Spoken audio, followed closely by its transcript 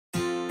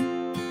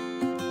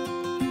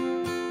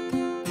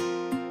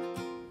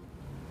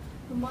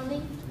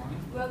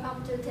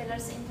Welcome to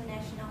Taylor's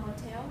International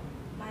Hotel.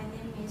 My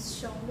name is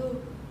Xionglu.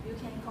 You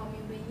can call me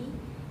Winnie.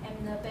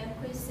 I'm the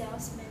banquet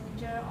sales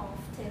manager of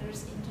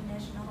Taylor's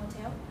International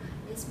Hotel.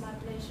 It's my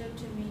pleasure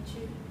to meet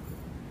you.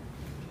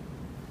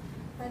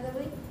 By the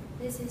way,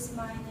 this is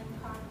my name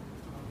card.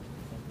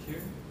 Thank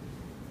you.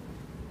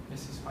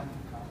 This is my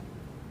name card.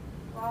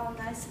 Wow,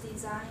 nice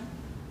design.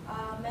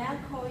 May I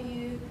call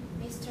you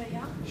Mr.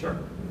 Yang? Sure.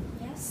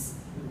 Yes.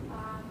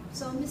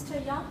 So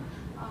Mr. Yang,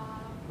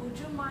 would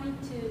you mind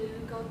to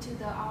go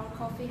to our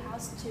coffee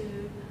house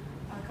to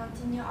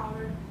continue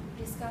our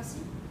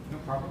discussion? No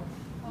problem.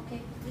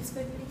 Okay, this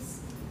way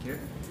please. Thank you.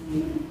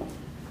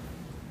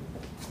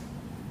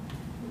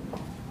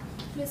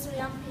 Mr.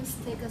 Yang, please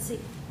take a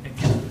seat.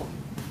 Thank you.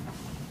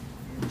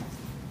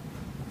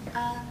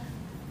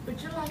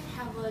 Would you like to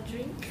have a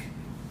drink?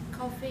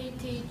 Coffee,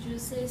 tea,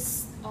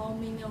 juices, or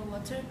mineral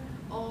water?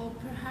 Or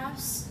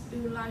perhaps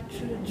you would like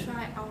to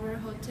try our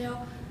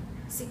hotel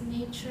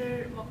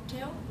signature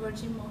mocktail,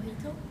 Virgin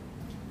Mojito?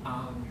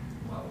 I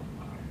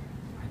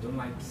don't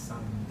like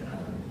some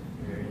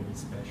very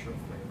special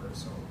flavor,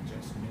 so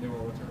just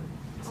mineral water.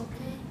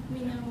 Okay,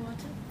 mineral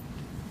water.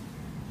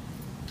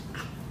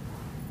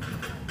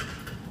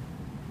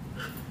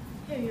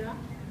 Here you are.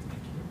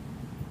 Thank you.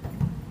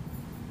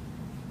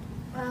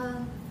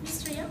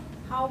 Mr. Yang,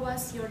 how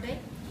was your day?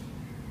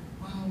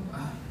 Well,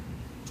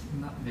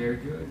 not very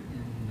good,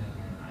 and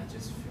I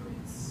just feel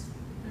it's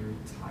very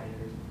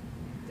tired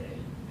day,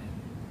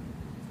 and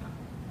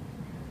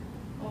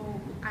Oh,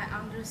 I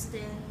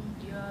understand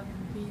you're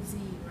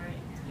busy,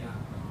 right?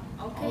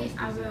 yeah. Okay, always I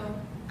busy.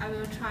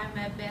 will try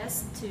my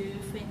best to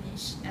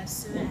finish as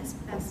soon as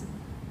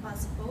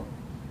possible.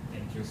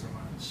 Thank you so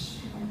much.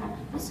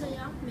 Mr.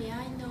 Yang, may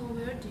I know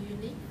where do you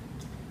live?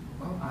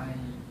 Well,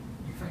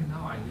 in fact,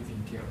 now I live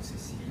in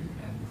KLCC,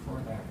 and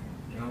before that,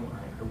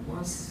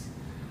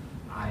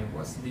 I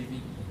was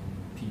living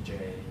in PJ,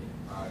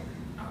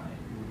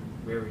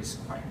 where it's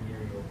quite near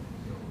your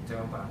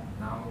hotel, but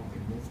now we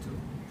moved to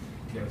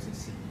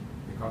KLCC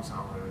because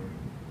our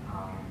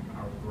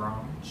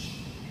branch,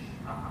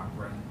 our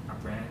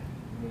brand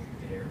moved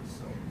there.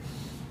 So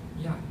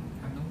yeah,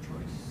 I have no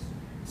choice.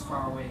 It's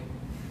far away.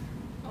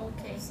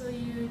 Okay, so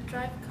you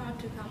drive car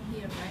to come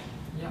here, right?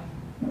 Yeah,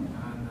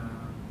 and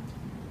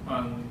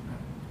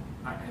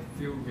I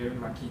feel very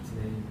lucky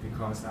today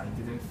because I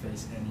didn't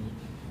face any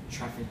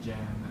traffic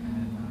jam,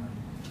 and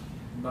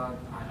but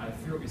I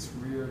feel it's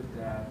weird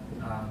that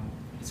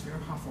it's very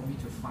hard for me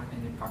to find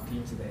any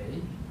parking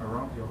today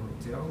around your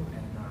hotel,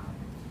 and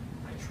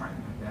I tried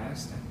my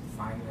best, and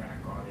finally I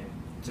got it.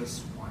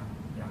 Just one,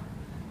 yeah.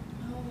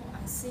 Oh,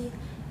 I see.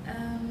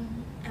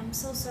 I'm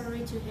so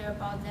sorry to hear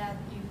about that.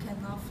 You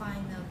cannot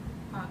find a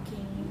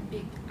parking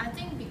I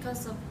think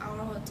because of our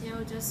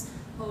hotel just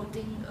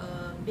holding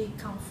a big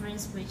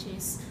conference, which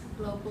is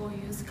Global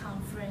Youth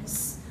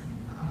Conference.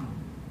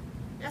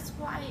 That's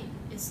why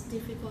it's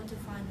difficult to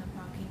find the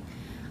parking.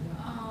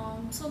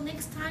 So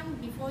next time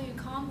before you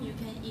come, you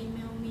can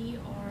email me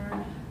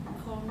or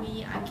call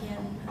me. I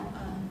can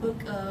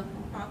book a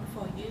park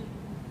for you.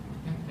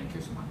 Yeah, thank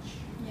you so much.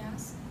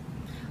 Yes.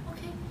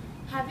 Okay.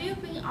 Have you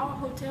been our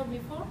hotel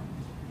before?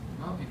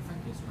 Well, in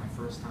fact, it's my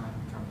first time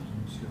coming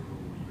into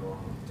your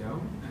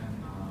hotel,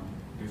 and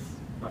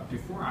but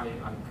before I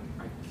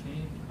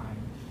came,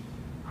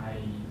 I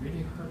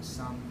really heard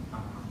some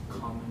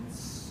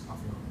comments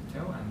of your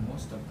hotel, and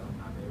most of them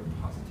are very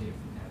positive,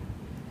 and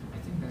I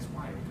think that's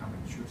why we come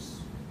and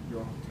choose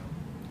your hotel.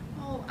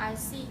 Oh, I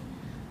see.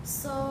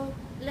 So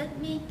let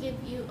me give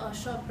you a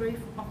short brief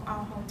of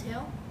our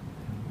hotel.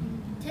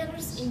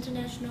 Taylor's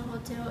International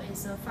Hotel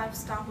is a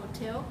 5-star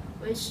hotel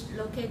which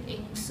located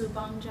in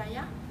Subang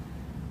Jaya.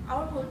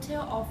 Our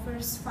hotel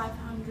offers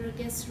 500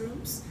 guest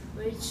rooms,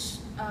 which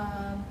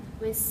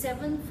with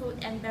 7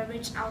 food and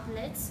beverage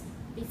outlets.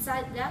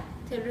 Besides that,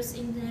 Taylor's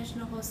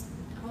International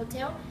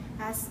Hotel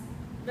has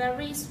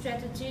very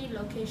strategic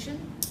location.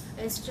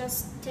 It's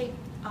just take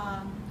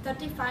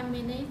 35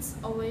 minutes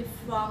away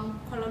from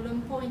Kuala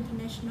Lumpur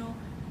International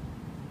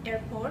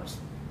Airport,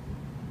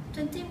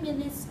 20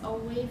 minutes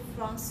away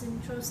from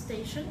Central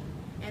Station,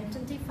 and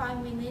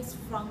 25 minutes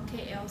from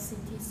KL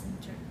City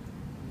Center.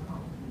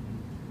 Wow,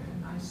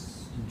 very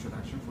nice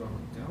introduction for a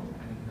hotel,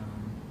 and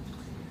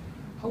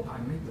hope I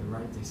made the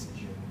right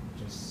decision.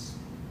 Just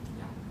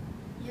yeah.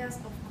 Yes,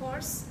 of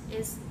course,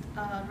 it's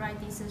a right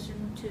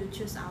decision to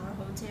choose our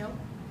hotel.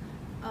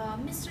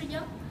 Mr.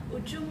 Yang,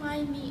 would you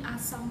mind me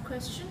ask some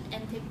question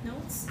and take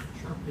notes?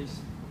 Sure, please.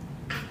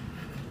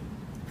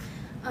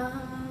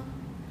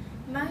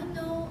 May I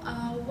know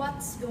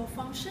what's your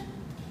function?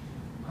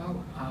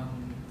 Well,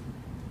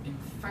 in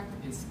fact,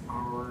 it's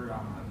our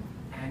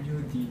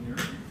annual dinner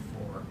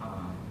for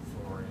our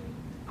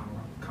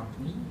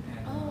company.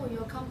 And, Oh,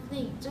 your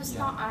company. Just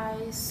yeah. now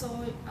I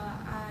saw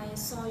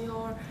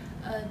your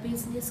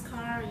business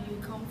card. You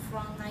come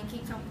from Nike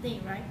company,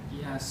 right?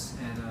 Yes,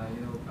 and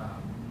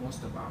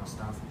most of our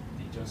staff,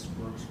 they just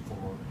works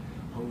for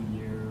whole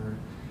year,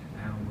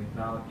 and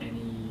without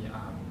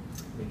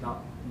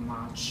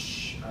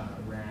much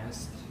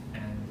rest,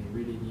 and they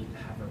really need to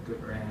have a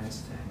good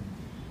rest, and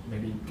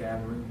maybe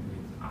gathering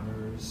with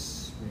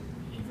others,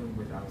 even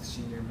with our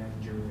senior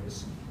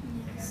managers,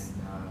 Yes.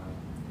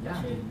 and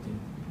yeah, they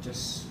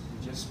just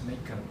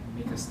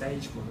make a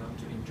stage for them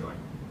to enjoy.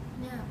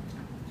 Yeah.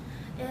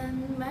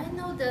 And may I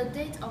know the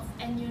date of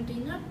annual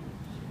dinner?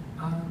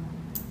 Um,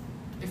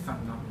 if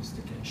I'm not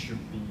mistaken, it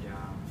should be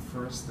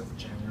 1st of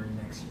January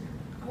next year.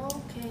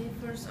 Okay,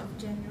 1st of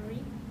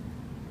January.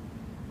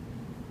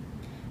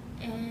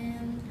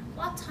 And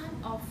what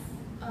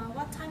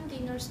time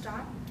dinner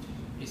start?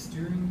 It's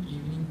during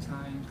evening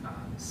time,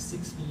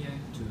 6 p.m.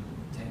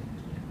 to 10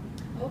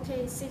 p.m.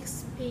 Okay,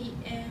 6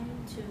 p.m.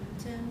 to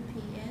 10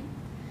 p.m.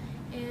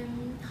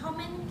 And how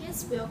many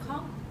guests will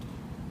come?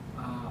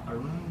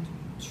 Around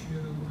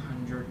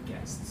 200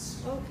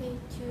 guests. Okay,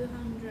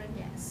 200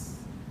 guests.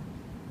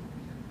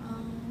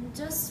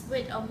 Just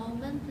wait a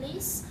moment,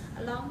 please.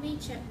 Allow me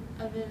check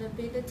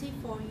availability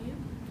for you.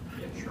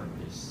 Yeah, sure,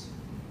 please.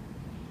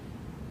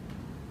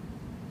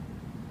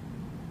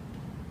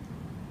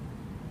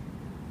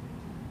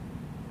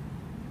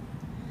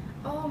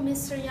 Oh,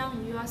 Mr.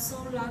 Young, you are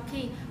so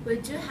lucky. We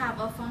do have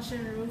a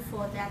function room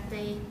for that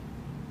day.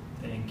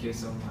 Thank you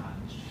so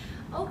much.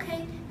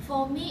 Okay,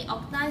 for me,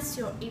 organize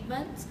your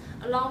event.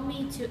 Allow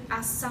me to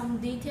ask some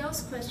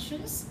details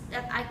questions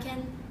that I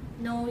can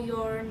know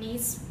your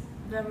needs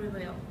very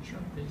well. Sure,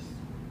 please.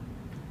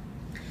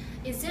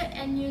 Is there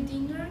annual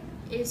dinner?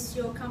 Is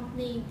your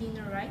company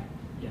dinner, right?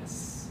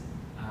 Yes.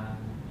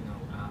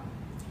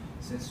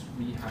 Since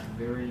we have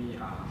very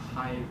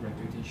high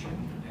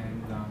reputation,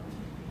 and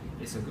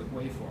it's a good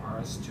way for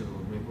us to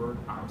reward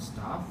our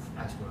staff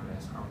as well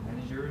as our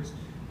managers,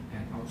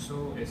 and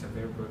also it's a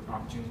very good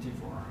opportunity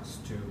for us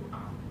to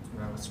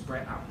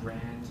spread our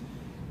brand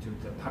to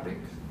the public.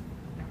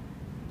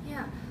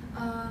 Yeah.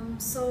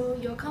 So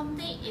your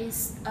company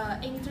is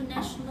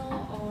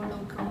international or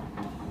local?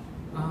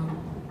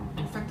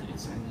 In fact,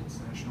 it's an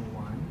international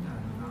one,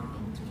 and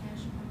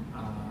International.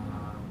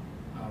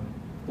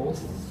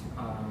 both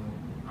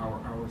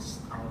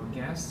our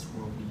guests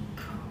will be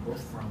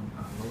both from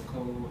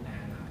local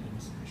and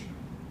international.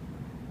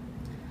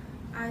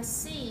 I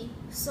see.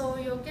 So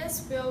your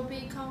guests will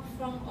be come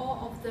from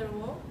all of the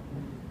world?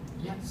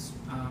 Yes,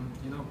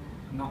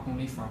 not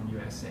only from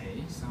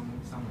USA,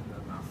 some of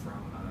them are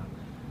from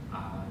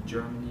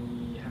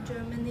Germany,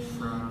 Germany,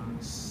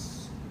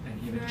 France,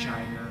 and even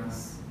China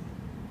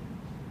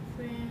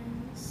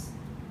France,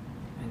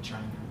 and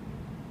China.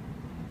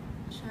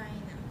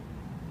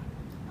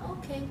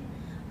 Okay.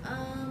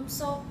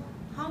 So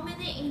how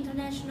many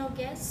international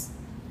guests?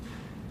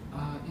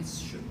 It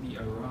should be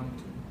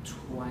around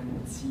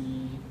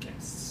 20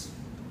 guests.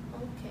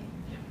 Okay.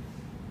 Yeah.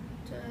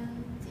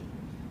 20.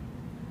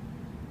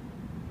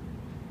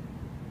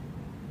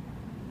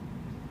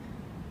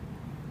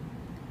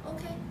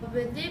 Okay.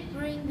 Will they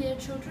bring their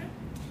children?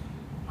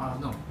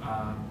 No.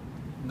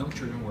 No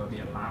children will be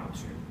allowed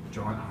to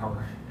join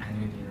our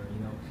annual dinner.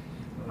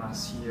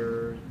 Last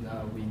year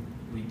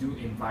we do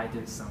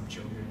invited some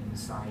children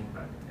inside,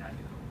 but No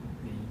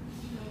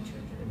they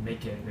children.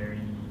 make it very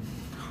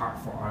hard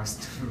for us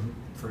to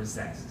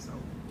process. So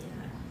Yeah.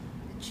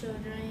 The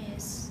children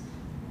is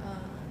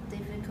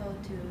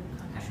difficult to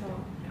control.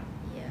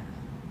 yeah. Yeah.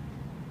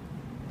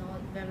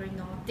 Not very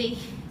naughty.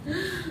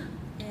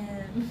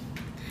 And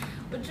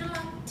would you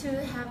like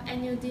to have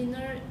annual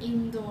dinner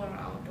indoor or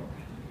outdoor?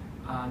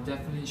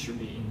 Definitely should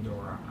be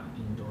indoor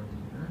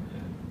dinner,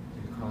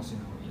 because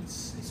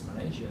it's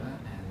Malaysia,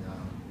 and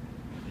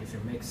if you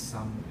makes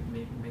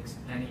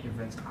any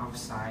events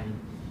outside,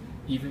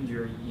 even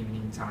during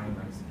evening time,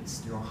 it's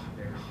still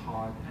very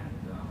hot, and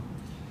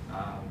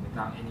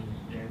without any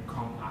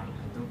aircon, I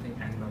don't think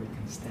anybody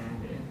can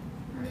stand it.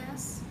 Right?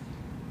 Yes.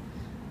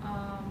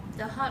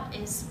 The hot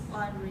is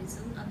one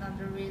reason.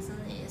 Another reason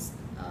is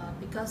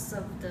because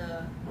of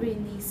the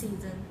rainy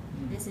season.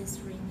 This is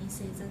rainy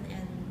season,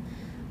 and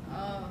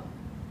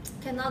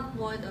cannot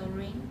avoid a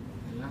rain.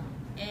 Yeah.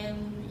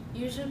 And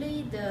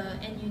usually the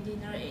annual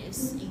dinner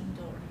is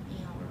indoor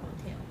in our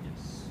hotel.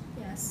 Yes.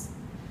 Yes.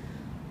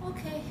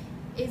 Okay.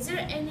 Is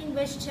there any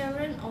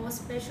vegetarian or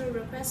special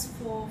request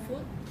for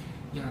food?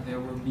 Yeah, there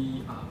will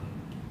be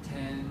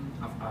 10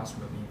 of us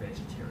will be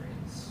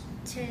vegetarians.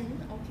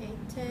 10. Okay,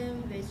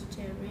 10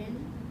 vegetarian.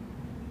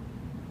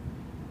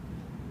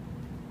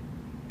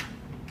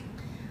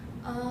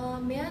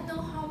 May I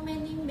know how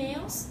many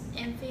males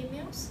and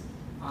females?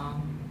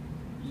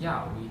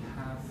 Yeah, we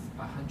have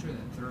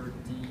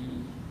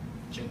 130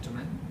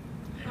 gentlemen.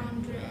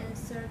 and,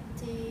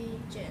 130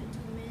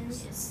 gentlemen,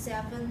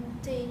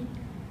 17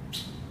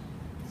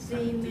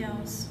 17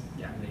 females.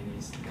 Yeah,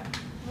 ladies.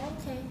 Yeah.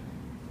 Okay.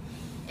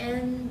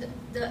 And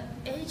the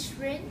age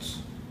range?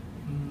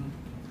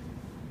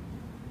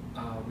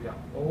 We are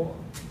all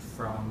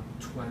from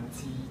 20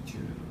 to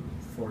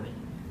 40.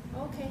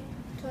 Okay,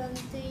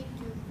 20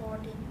 to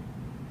 40.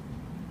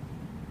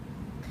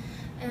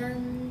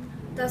 And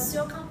does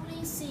your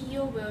company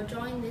CEO will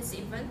join this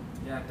event?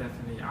 Yeah,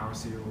 definitely our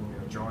CEO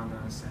will join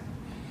us,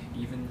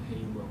 and even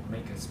he will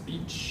make a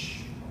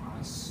speech for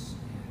us.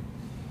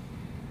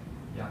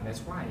 And yeah,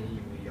 that's why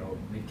we'll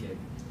make it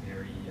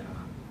very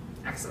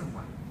excellent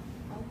one.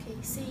 Okay,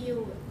 see you.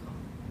 Welcome.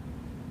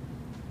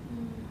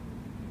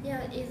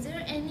 Yeah, is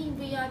there any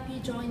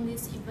VIP join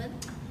this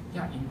event?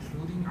 Yeah,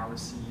 including our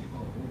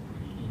CEO,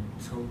 we in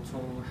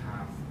total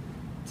have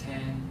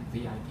 10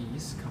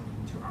 VIPs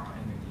coming to our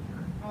annual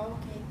dinner.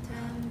 Okay,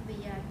 10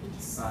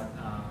 VIPs. But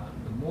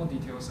the more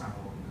details I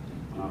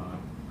will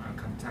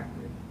contact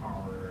with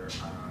our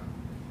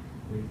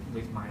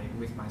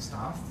with my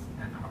staff,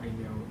 and I'll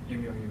email you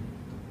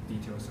the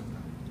details of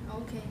them.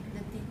 Okay,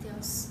 the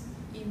details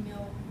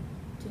email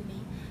to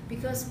me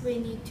because we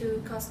need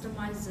to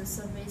customize the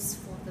service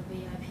for the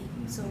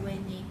VIP. So we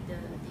need the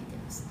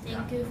details.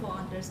 Thank you for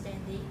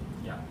understanding.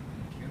 Yeah,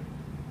 thank you.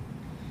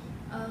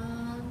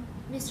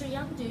 Mr.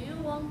 Yang, do you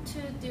want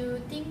to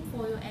do theme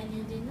for your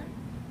annual dinner?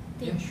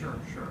 Yeah, sure.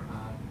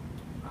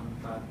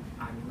 But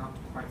I'm not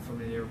quite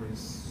familiar with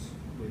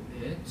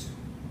it.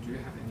 Do you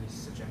have any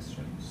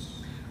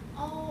suggestions?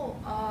 Oh,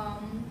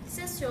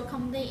 since your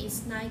company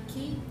is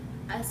Nike,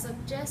 I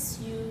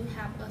suggest you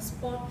have a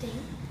sport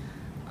theme.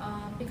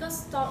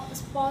 Because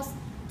sports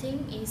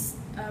theme is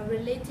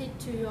related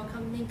to your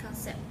company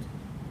concept.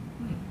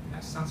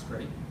 That sounds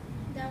great.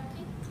 Is that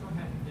okay? Go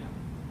ahead.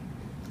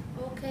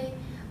 Yeah. Okay.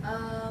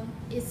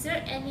 Is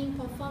there any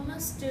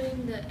performance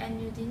during the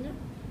annual dinner?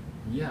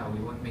 Yeah, we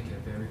want to make it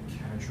very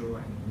casual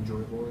and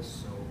enjoyable,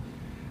 so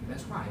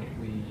that's why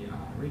we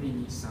really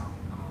need some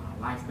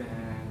live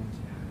band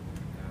and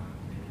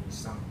maybe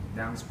some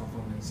dance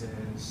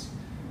performances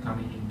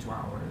coming into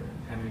our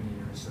annual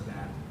dinner so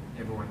that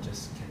everyone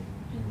just can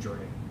enjoy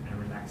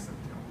and relax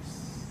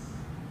themselves.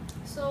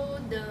 So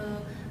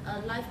the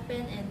live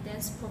band and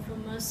dance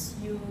performance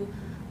you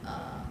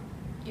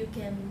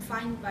can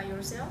find by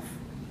yourself?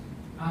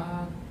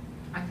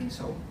 I think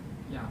so.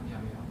 Yeah.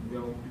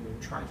 We'll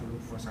try to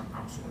look for some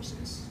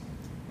outsources.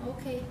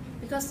 Okay,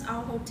 because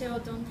our hotel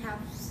don't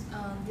have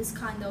this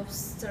kind of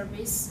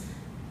service.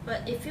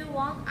 But if you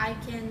want, I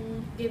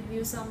can give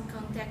you some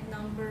contact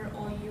number,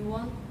 or you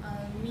want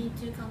me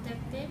to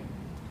contact them?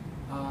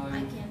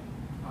 I can.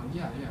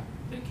 Yeah.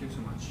 Thank you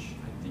so much.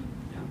 I think,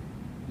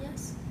 yeah.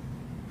 Yes.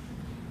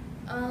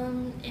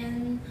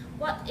 And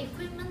what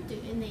equipment do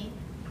you need?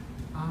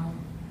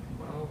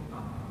 Well,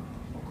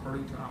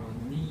 according to our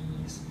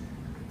needs,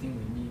 I think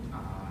we need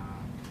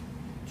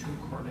 2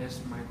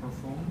 cordless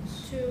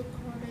microphones. 2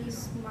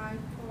 cordless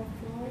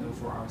microphones.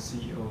 For our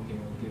CEO, he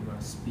will give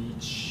a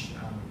speech,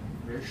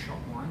 very short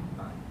one,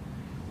 but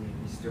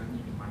we still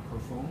need the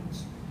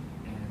microphones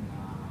and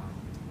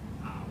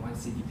 1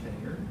 CD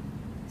player.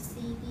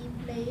 CD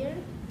player.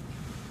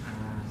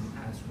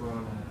 And as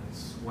well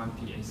as 1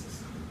 PA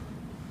system.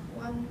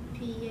 1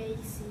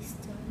 PA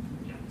system.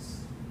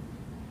 Yes.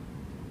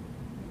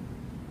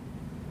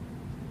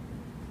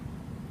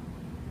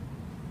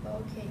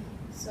 Okay,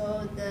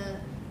 so the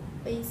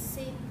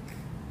basic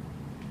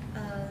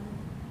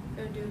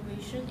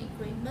audiovisual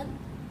equipment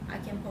I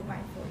can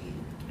provide for you.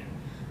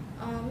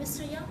 Yeah.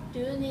 Mr. Yang, do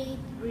you need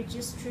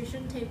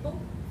registration table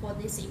for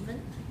this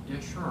event? Yeah,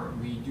 sure.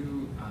 We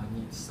do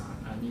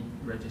need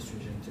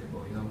registration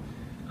table.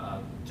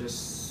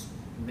 Just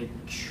make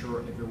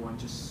sure everyone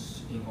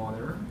just in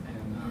order,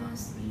 and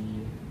Yes.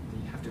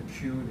 they have to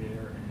queue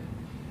there and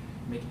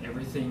make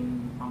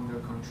everything under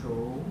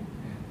control.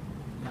 And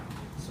yeah,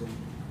 so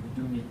we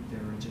do need the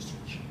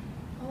registration.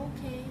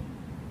 Okay.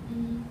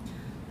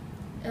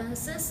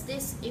 Since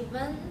this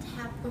event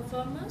have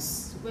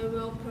performance, we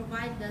will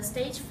provide the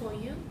stage for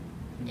you.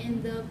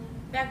 In the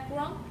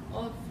background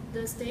of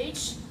the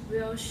stage,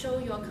 will show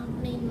your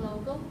company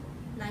logo,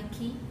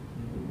 Nike.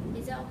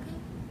 Is that okay?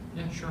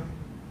 Yeah, sure.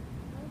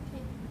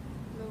 Okay.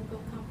 Logo,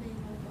 company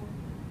logo.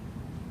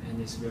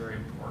 And it's very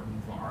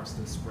important for us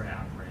to spread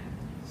our brand.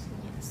 So,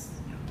 Yes.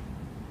 yeah.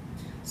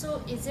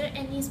 So, is there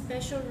any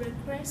special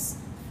request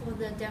for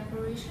the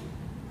decoration?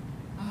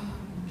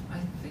 I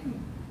think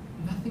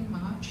nothing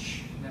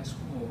much. That's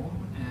all,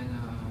 and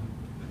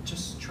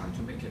just try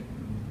to make it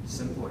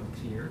simple and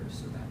clear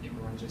so that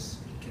everyone just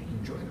can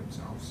enjoy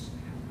themselves.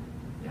 And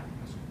yeah,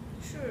 that's all.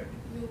 Sure.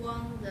 You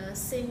want the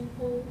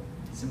simple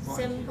Simple.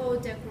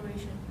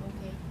 decoration.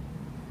 Okay.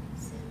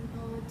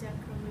 Simple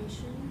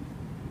decoration.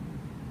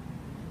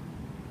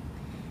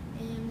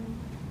 And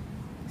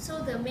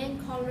so the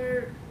main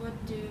color, what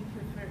do you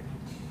prefer?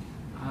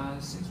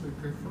 Since we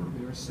prefer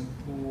very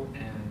simple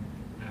and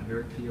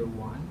very clear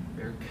one,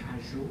 very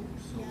casual,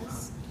 so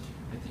Yes.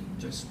 I think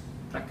just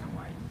black and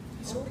white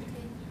is okay.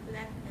 Okay.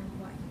 Black and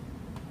white.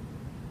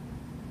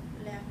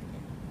 Black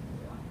and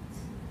white.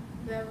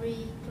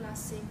 Very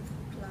classic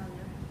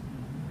color.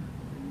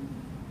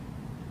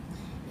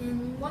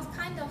 And what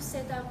kind of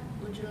setup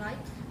would you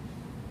like?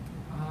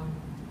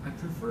 I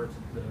prefer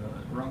the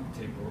round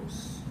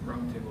tables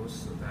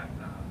so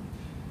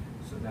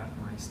that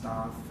my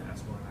staff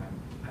as well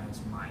as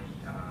my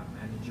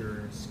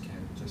managers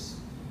can just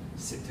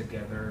sit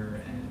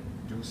together and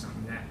do some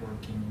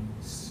networking.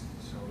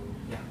 So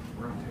yeah,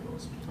 round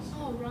tables. Please.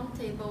 Oh, round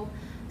table.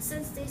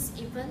 Since this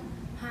event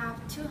have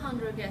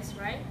 200 guests,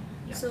 right?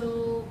 Yeah.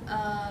 So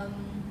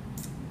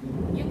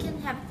you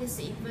can have this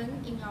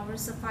event in our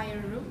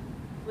Sapphire room,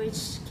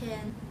 which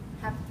can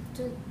have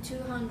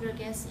 200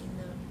 guests in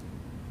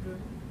the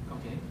room.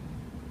 Okay.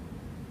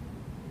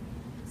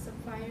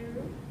 Sapphire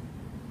room.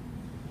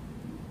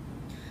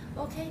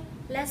 Okay,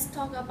 let's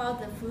talk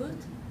about the food.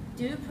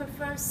 Do you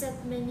prefer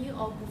set menu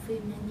or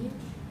buffet menu?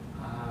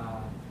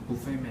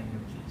 Buffet menu,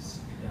 please.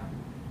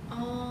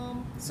 Yeah.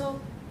 So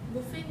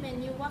buffet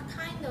menu, what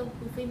kind of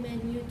buffet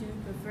menu do you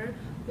prefer?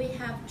 We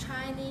have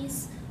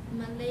Chinese,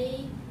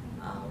 Malay,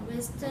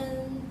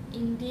 Western,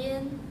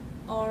 Indian,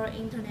 or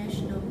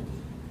international.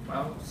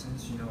 Well,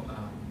 since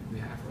we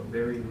have a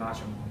very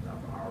large amount of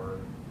our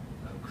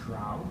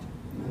crowd,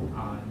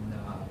 and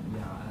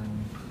yeah,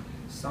 and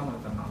some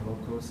of them are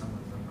local, some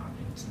of them are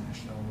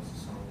international.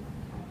 So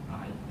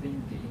I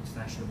think the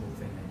international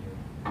buffet menu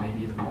may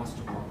be the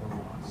most proper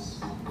for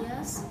us.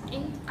 Yes,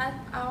 I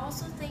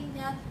also think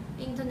that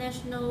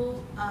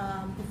international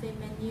buffet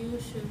menu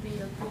should be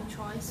a good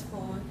choice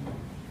for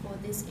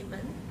this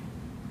event.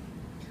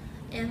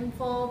 And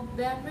for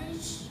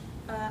beverage,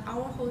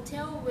 our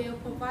hotel will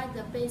provide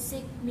the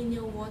basic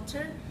mineral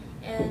water.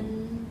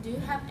 And do you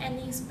have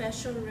any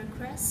special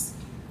requests?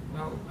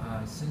 Well,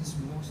 since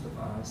most of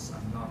us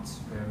are not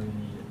very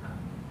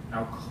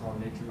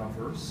alcoholic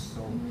lovers,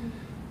 so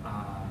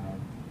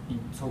in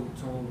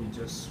total we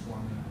just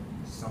want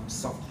some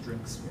soft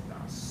drinks with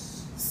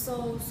us.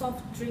 So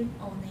soft drink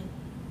only.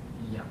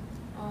 Yeah.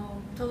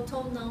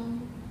 Total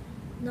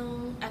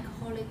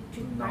non-alcoholic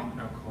drink, right?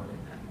 Non-alcoholic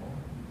at all.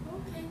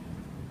 Okay.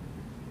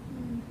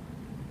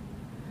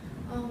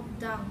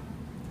 Done.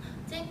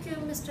 Thank you,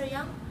 Mr.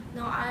 Yang.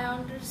 Now I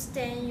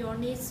understand your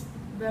needs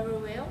very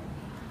well.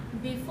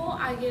 Before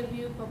I give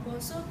you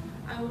proposal,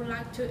 I would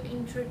like to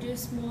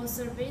introduce more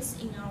service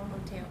in our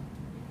hotel.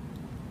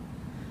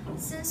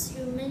 Since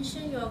you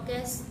mentioned your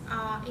guests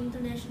are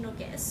international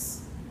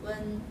guests,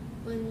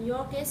 when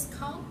your guests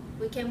come,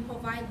 we can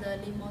provide the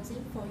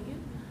limousine for you.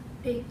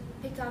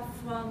 Pick up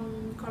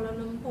from Kuala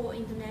Lumpur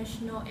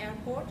International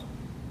Airport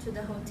to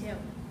the hotel.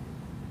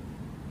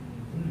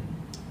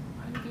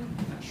 I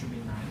think that should be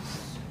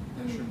nice.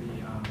 That should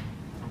be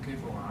okay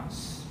for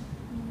us.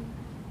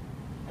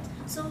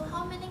 So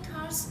how many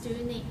cars do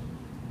you need?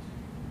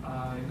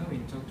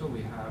 In total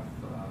we have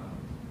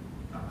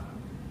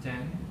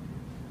 10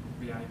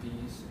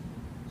 VIPs.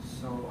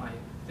 So I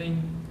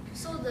think.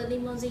 So the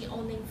limousine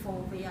only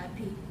for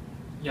VIP?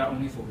 Yeah,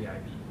 only for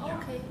VIP.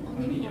 Okay, yeah.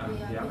 only for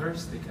VIP. The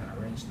others they can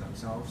arrange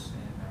themselves,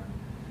 and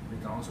we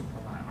can also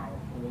provide our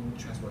own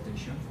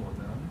transportation for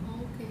them.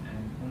 Okay.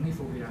 And only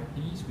for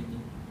VIPs we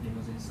need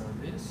limousine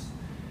service.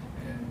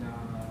 And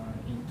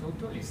in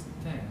total it's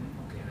 10.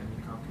 Okay, let me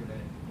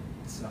calculate.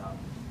 It's 10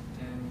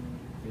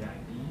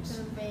 VIPs.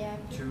 10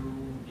 VIP. 2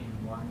 in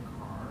 1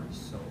 car.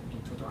 So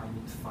in total I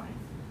need 5.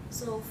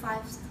 So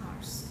 5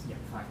 cars. Yeah,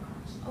 5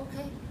 cars.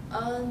 Okay.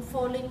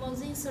 For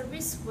limousine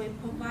service, we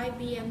provide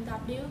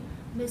BMW,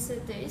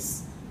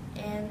 Mercedes,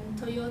 and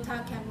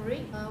Toyota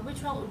Camry.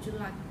 Which one would you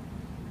like?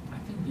 I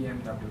think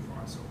BMW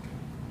for us, okay.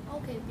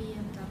 Okay,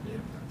 BMW. BMW.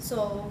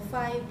 So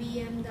 5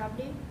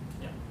 BMW.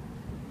 Yeah.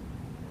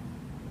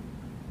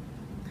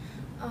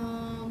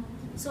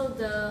 So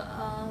the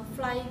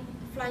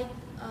flight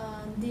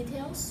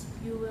details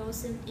you will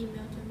send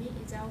email to me.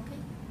 Is that okay?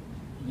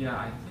 Yeah,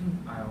 I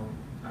think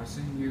I'll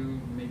send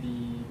you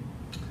maybe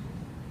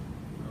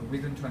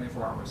within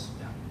 24 hours.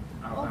 Yeah,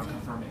 I'll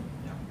confirm it.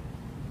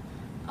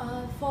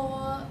 Yeah.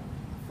 For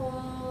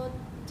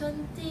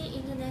 20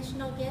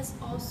 international guests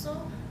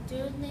also, do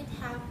you need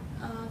have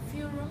a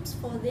few rooms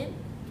for them?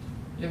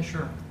 Yeah,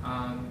 sure.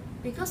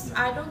 Because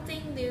yeah. I don't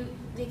think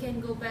they can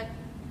go back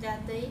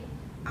that day.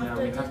 Yeah,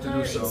 After we have to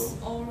dinner, do so.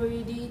 it's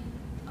already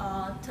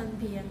 10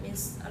 p.m.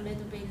 It's a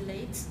little bit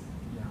late.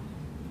 Yeah,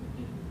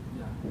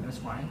 yeah, that's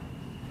fine.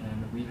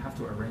 And we have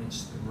to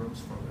arrange the rooms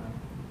for them.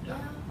 Yeah.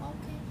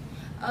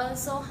 Okay.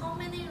 So how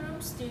many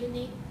rooms do you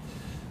need?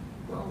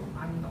 Well,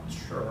 I'm not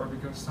sure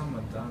because some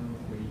of them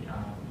we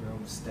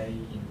will stay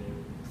in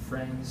the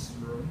friends'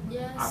 room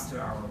Yes. after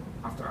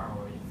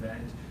our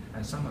event,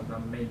 and some of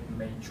them may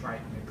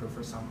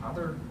prefer some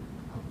other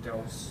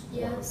hotels.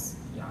 Yes.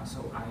 Or, yeah.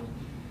 So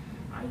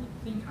I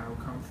think I'll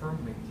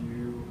confirm with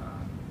you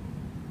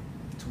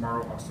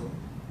tomorrow also.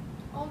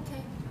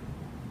 Okay.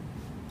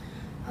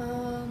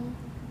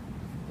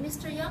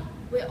 Mr. Young,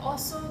 we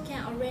also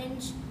can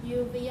arrange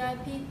you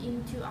VIP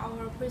into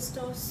our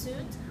crystal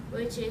suite,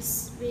 which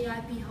is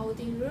VIP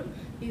holding room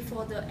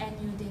before the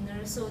annual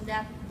dinner, so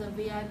that the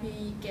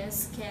VIP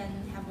guests can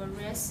have a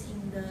rest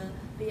in the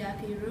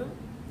VIP room.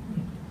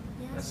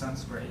 Yes. That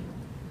sounds great.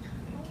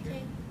 Thank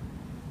you.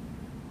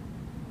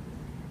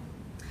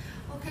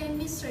 Okay,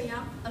 Mr.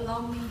 Yang, allow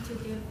me to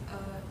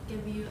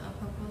give you a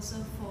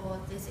proposal for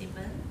this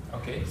event.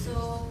 Okay.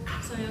 So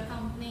your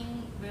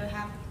company will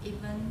have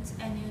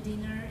annual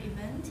dinner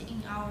event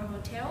in our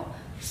hotel.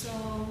 So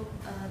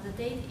the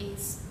date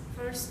is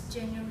 1st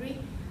January.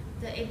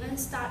 The event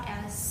start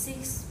at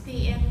 6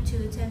 p.m.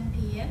 to 10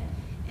 p.m.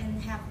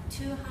 and have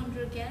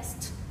 200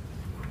 guests.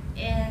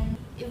 And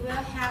it will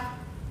have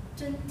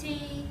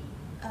 20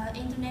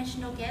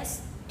 international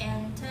guests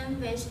and 10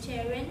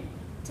 vegetarian,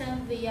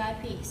 10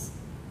 VIPs.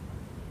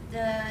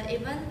 The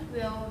event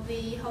will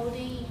be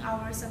holding in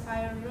our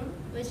Sapphire room,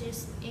 which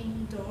is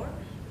indoor,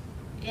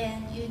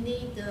 and you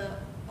need the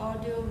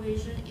audio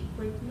vision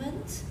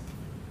equipment,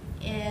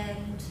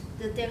 and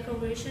the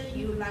decoration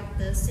you like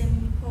the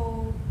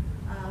simple,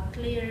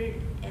 clear,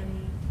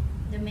 and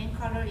the main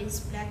color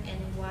is black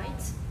and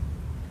white.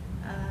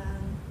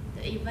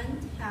 The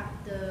event have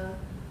the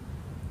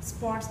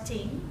sports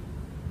team.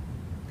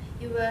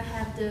 You will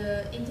have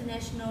the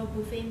international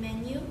buffet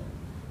menu.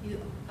 You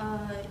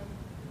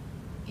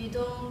you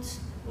don't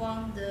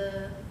want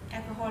the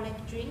alcoholic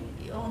drink.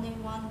 You only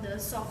want the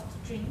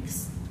soft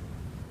drinks.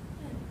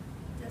 And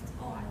that's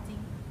all I think.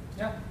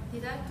 Yeah.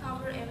 Did I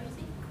cover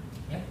everything?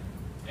 Yeah.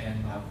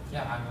 And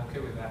yeah, I'm okay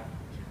with that.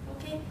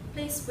 Okay,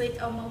 please wait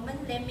a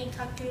moment. Let me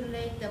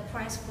calculate the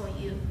price for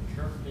you.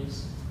 Sure,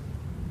 please.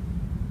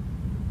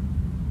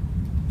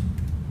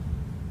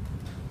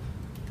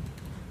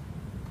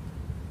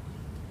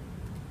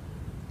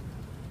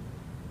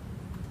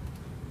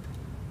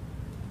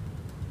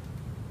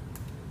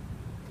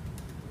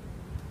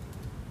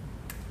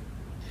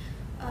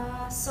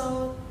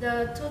 So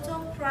the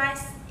total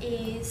price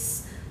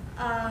is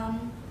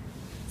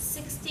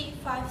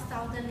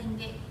 65,000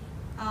 ringgit.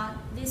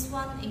 This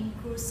one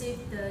inclusive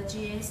the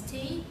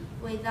GST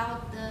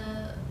without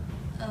the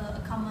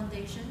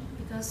accommodation,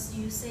 because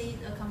you say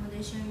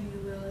accommodation you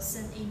will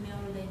send email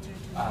later to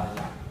me.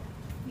 Yeah.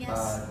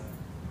 Yes.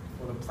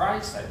 For the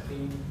price, I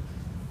think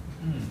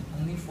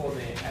only for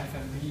the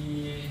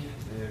F&B,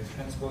 the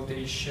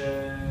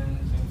transportation,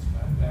 things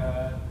like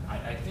that,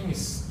 I think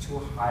it's too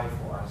high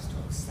for us to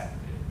accept it.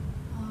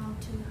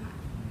 Too high.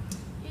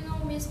 You know,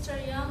 Mr.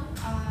 Young,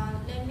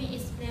 let me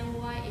explain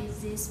why is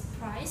this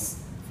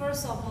price.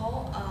 First of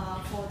all,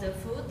 for the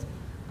food,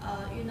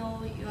 you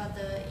know, you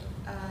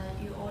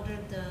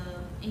ordered the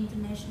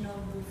international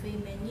buffet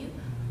menu.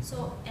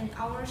 So, and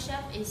our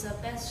chef is the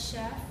best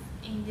chef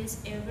in this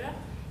area,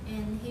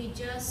 and he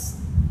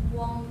just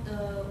won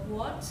the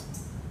award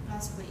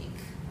last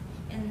week.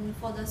 And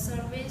for the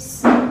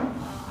service,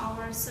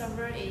 our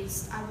server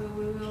is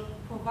we will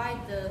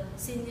provide the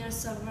senior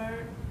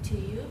server to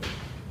you,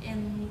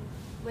 and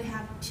we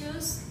have two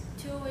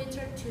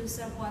waiter to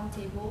serve one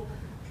table.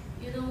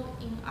 You know,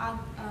 in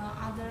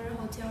other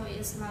hotel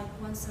is like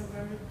one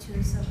server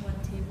to serve one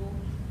table,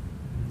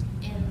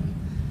 and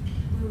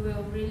we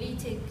will really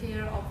take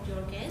care of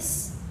your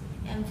guests.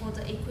 And for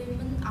the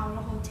equipment, our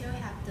hotel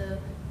have the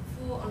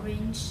full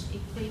arranged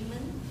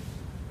equipment,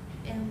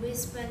 and we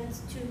spent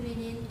 2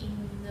 million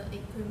in the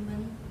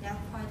equipment. They're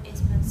quite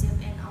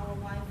expensive, and our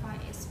Wi-Fi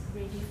is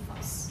really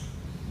fast.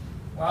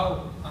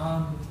 Well,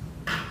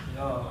 you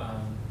know,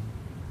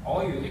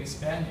 all you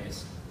expand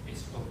is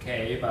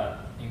okay,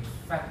 but in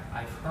fact,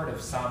 I've heard of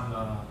some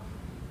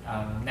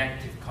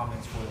negative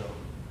comments for the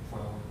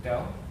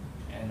hotel,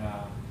 and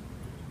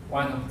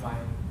one of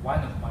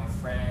my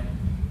friend,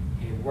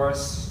 he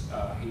works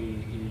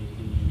in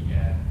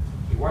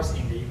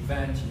the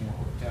event in a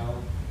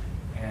hotel,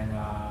 and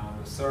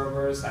the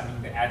servers, I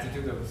mean the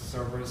attitude of the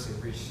servers,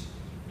 which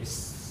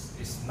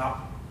is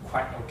not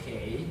quite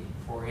okay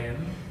for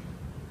him,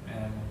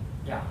 and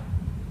yeah,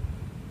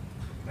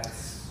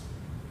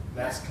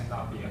 that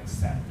cannot be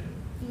accepted.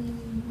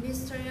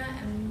 Mr. Yang,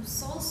 I'm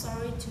so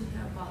sorry to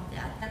hear about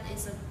that. That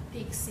is a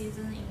peak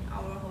season in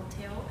our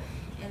hotel,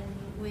 and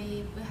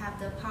we have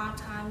the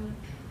part-time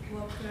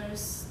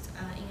workers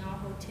in our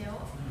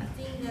hotel. I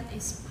think that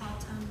is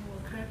part-time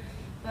worker,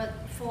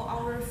 but for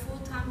our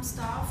full-time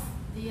staff,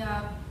 they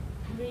are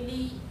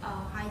really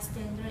high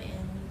standard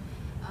and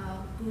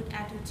good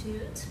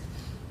attitude.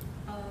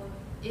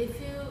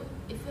 If you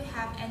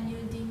have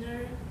annual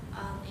dinner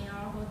in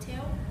our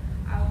hotel,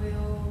 I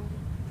will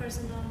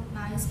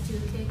personalize to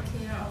take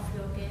care of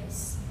your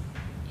guests,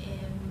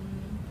 and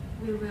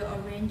we will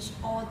arrange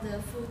all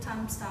the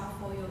full-time staff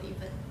for your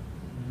event.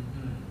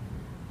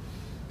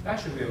 That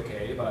should be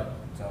okay, but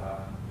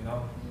you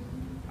know,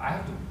 I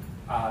have to.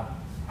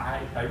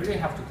 I really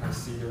have to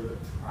consider the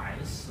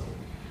price. So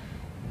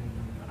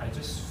I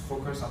just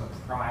focus on the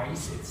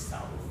price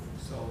itself.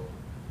 So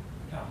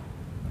yeah,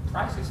 the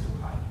price is too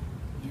high.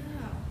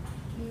 Yeah,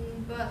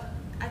 but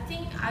I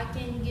think I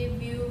can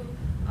give you,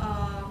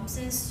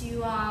 since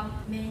you are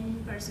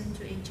main person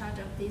in charge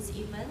of this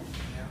event,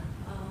 Yeah.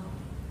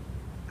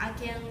 I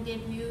can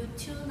give you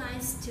 2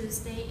 nights to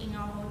stay in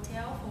our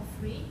hotel for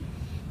free.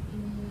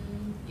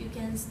 You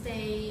can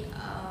stay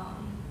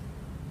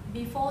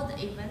before the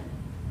event.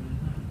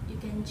 You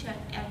can check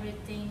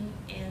everything,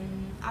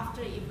 and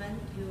after event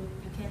you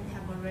can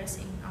have a rest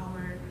in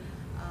our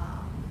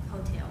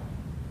hotel.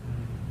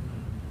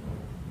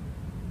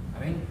 I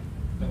mean,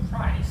 the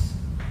price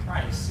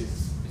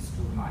is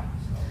too high.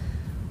 So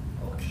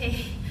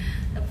Okay,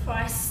 the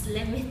price,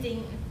 let me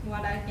think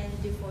what I can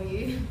do for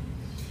you.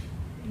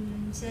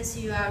 Since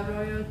you are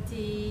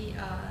royalty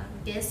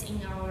guest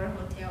in our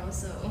hotel,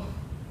 so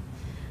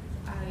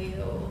I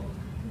will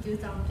do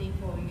something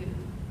for you.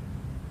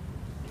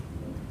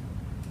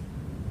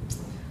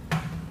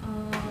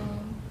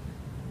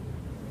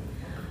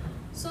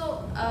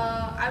 So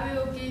I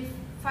will give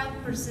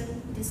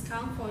 5%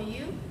 discount for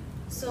you.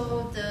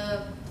 So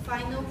the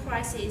final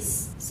price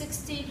is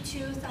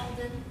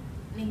 62,000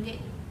 ringgit.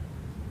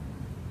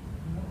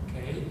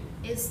 Okay.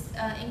 It's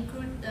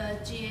include the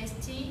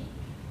GST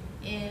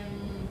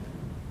and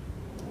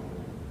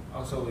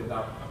Also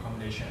without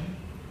accommodation.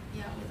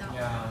 yeah, without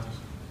Yeah.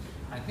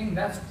 I think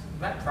that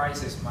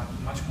price is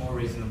much more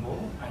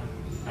reasonable.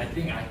 I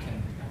think I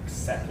can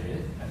accept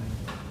it, and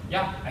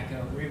yeah, I can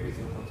agree with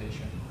your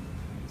quotation.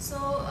 So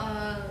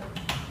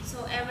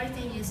so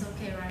everything is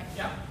okay, right?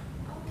 Yeah.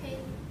 Okay.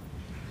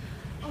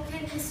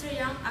 Okay, Mr.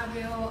 Yang, I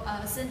will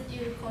send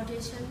you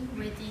quotation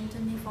within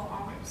 24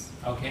 hours.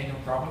 Okay, no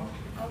problem.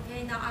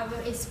 Okay, now I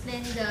will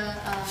explain the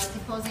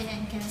deposit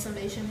and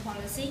cancellation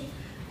policy.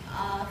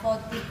 For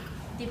the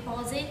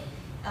deposit,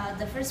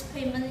 the first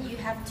payment you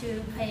have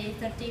to pay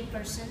 30%,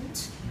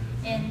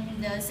 and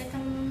the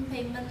second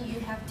payment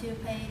you have to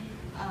pay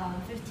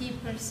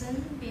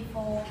 50%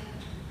 before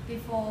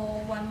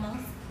 1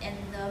 month, and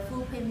the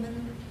full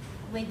payment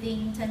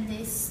within 10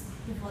 days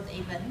before the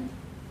event.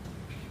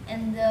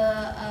 And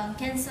the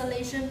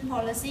cancellation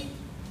policy,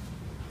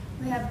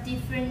 we have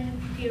different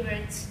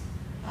periods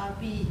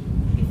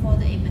before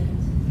the event,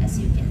 as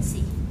you can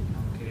see.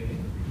 Okay.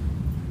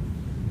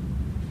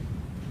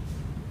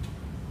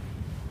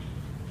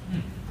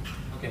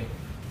 Okay,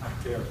 I'm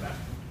clear of that.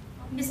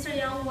 Mr.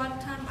 Yang,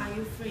 what time are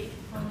you free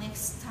for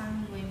next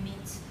time we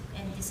meet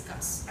and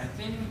discuss? I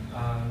think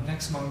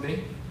next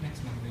Monday.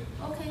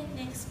 Okay,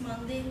 next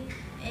Monday.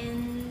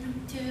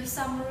 And to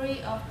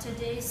summary of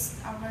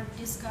today's our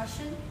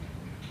discussion,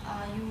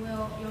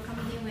 your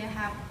company will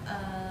have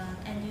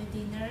annual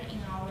dinner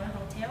in our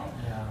hotel,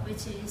 Yeah.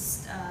 which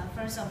is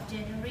 1st of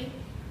January,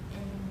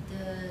 and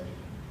the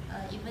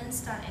event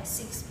start at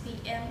 6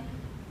 p.m.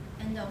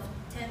 End of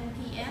 10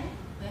 p.m.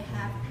 We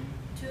have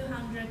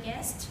 200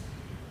 guests.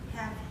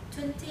 Have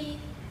 20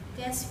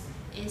 guests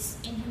is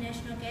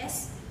international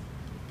guests,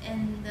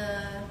 and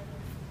the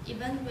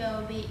event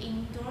will be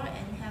indoor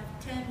and have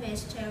 10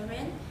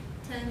 vegetarian,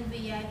 10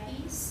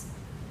 VIPs,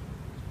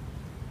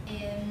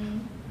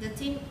 and the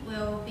theme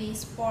will be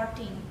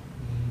sporting,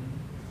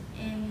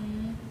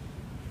 and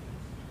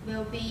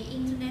will be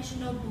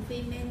international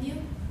buffet menu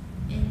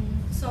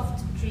and soft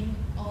drink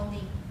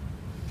only.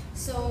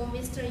 So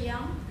Mr.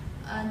 Yang,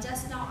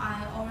 just now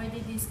I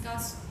already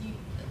discussed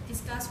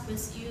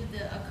with you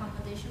the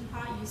accommodation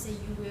part. You say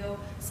you will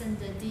send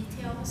the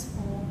details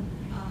for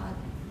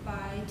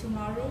by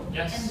tomorrow.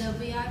 Yes. And the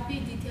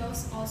VIP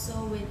details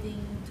also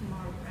within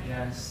tomorrow, right?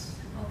 Yes.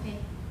 Okay.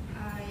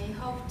 I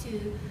hope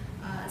to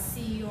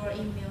see your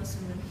email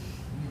soon.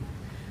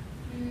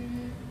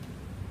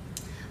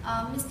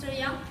 Mr.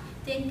 Yang,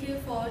 thank you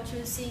for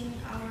choosing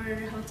our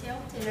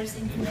hotel, Taylor's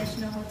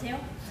International Hotel.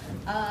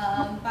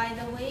 By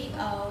the way,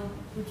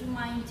 would you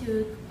mind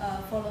to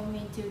follow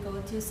me to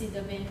go to see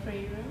the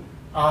banquet room?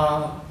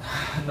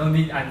 No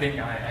need. I think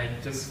I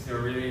just feel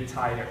really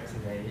tired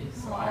today,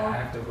 so I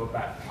have to go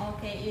back.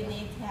 Okay, you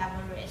need to have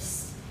a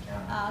rest.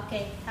 Yeah.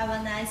 Okay, have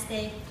a nice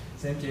day.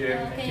 Same to you.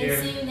 Thank Okay, you.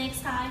 see you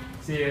next time.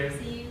 See you.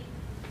 See you.